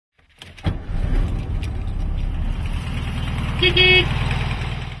Hey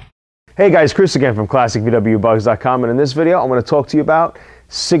guys, Chris again from ClassicVWBugs.com, and in this video I'm going to talk to you about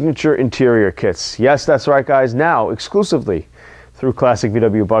signature interior kits. Yes, that's right guys, now exclusively through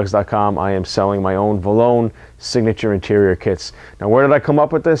ClassicVWBugs.com I am selling my own Vallone signature interior kits. Now where did I come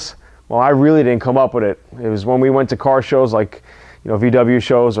up with this? Well, I really didn't come up with it. It was when we went to car shows like VW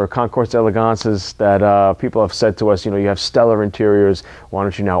shows or Concours d'Elegances that people have said to us, you have stellar interiors, why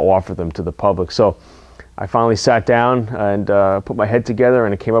don't you now offer them to the public? So I finally sat down and put my head together,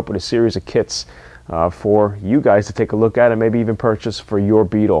 and I came up with a series of kits for you guys to take a look at and maybe even purchase for your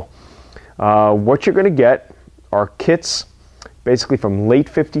Beetle. What you're going to get are kits basically from late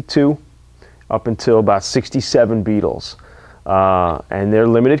 52 up until about 67 Beetles. And they're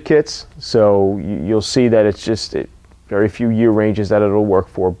limited kits, so you'll see that it's just very few year ranges that it'll work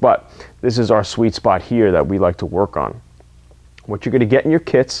for, but this is our sweet spot here that we like to work on. What you're going to get in your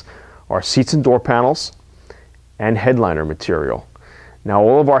kits are seats and door panels and headliner material. Now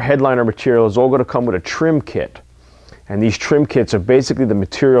all of our headliner material is all going to come with a trim kit, and these trim kits are basically the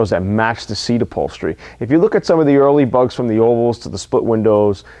materials that match the seat upholstery. If you look at some of the early Bugs, from the ovals to the split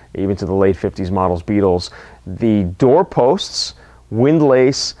windows, even to the late 50s models Beetles, the door posts,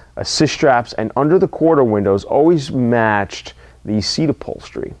 windlace, assist straps, and under the quarter windows always matched the seat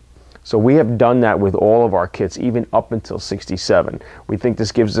upholstery. So we have done that with all of our kits, even up until 67. We think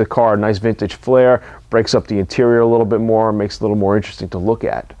this gives the car a nice vintage flair, breaks up the interior a little bit more, makes it a little more interesting to look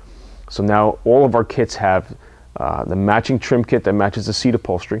at. So now all of our kits have the matching trim kit that matches the seat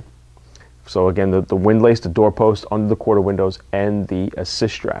upholstery. So again, the windlace, the door post, under the quarter windows, and the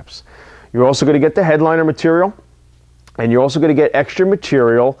assist straps. You're also going to get the headliner material, and you're also going to get extra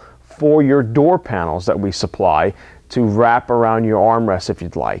material for your door panels that we supply to wrap around your armrest if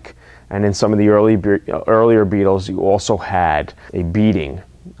you'd like. And in some of the earlier Beetles, you also had a beading,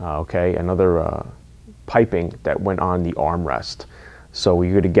 another piping that went on the armrest. So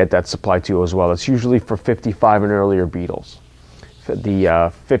you're going to get that supplied to you as well. It's usually for 55 and earlier Beetles.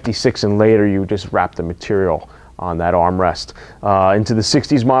 The 56 and later, you just wrap the material on that armrest. Into the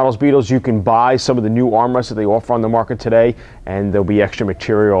 60s models Beetles, you can buy some of the new armrests that they offer on the market today, and there'll be extra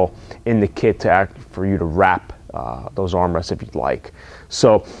material in the kit for you to wrap those armrests if you'd like.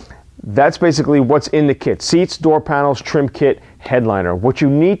 So that's basically what's in the kit: seats, door panels, trim kit, headliner. What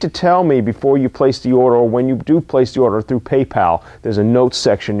you need to tell me before you place the order, or when you do place the order through PayPal, there's a notes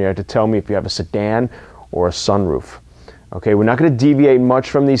section there to tell me if you have a sedan or a sunroof. Okay, we're not going to deviate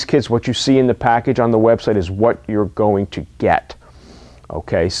much from these kits. What you see in the package on the website is what you're going to get.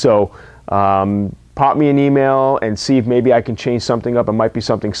 Okay, so pop me an email and see if maybe I can change something up. It might be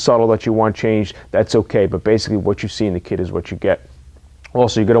something subtle that you want changed. That's okay, but basically what you see in the kit is what you get.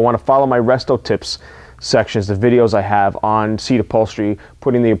 Also, you're going to want to follow my resto tips sections, the videos I have on seat upholstery,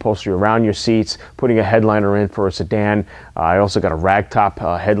 putting the upholstery around your seats, putting a headliner in for a sedan. I also got a ragtop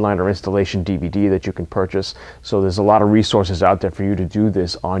headliner installation DVD that you can purchase. So there's a lot of resources out there for you to do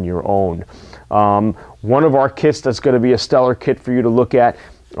this on your own. One of our kits that's going to be a stellar kit for you to look at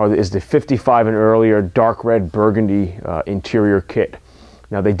is the 55 and earlier dark red burgundy interior kit.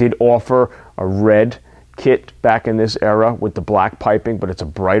 Now they did offer a red kit back in this era with the black piping, but it's a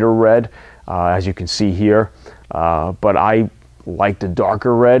brighter red, as you can see here. But I like the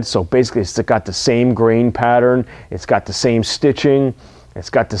darker red, so basically it's got the same grain pattern, it's got the same stitching,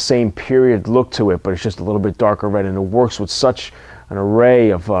 it's got the same period look to it, but it's just a little bit darker red, and it works with such an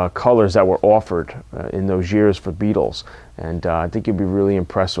array of colors that were offered in those years for Beetles. And I think you'll be really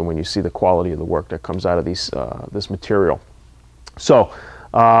impressed when you see the quality of the work that comes out of this material. So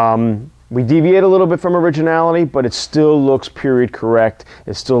we deviate a little bit from originality, but it still looks period correct.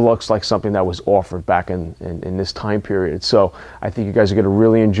 It still looks like something that was offered back in this time period. So I think you guys are going to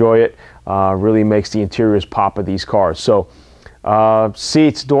really enjoy it. Really makes the interiors pop of these cars. So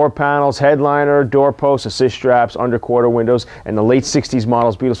seats, door panels, headliner, door posts, assist straps, under quarter windows, and the late 60s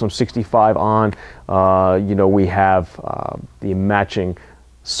models Beetles from 65 on, we have the matching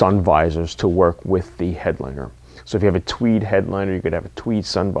sun visors to work with the headliner. So if you have a tweed headliner, you could have a tweed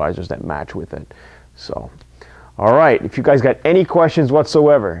sun visors that match with it. So, all right, if you guys got any questions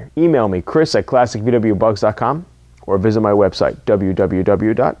whatsoever, email me, chris@classicvwbugs.com, or visit my website,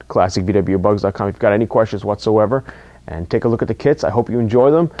 www.classicvwbugs.com, if you've got any questions whatsoever, and take a look at the kits. I hope you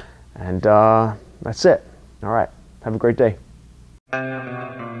enjoy them, and that's it. All right, have a great day.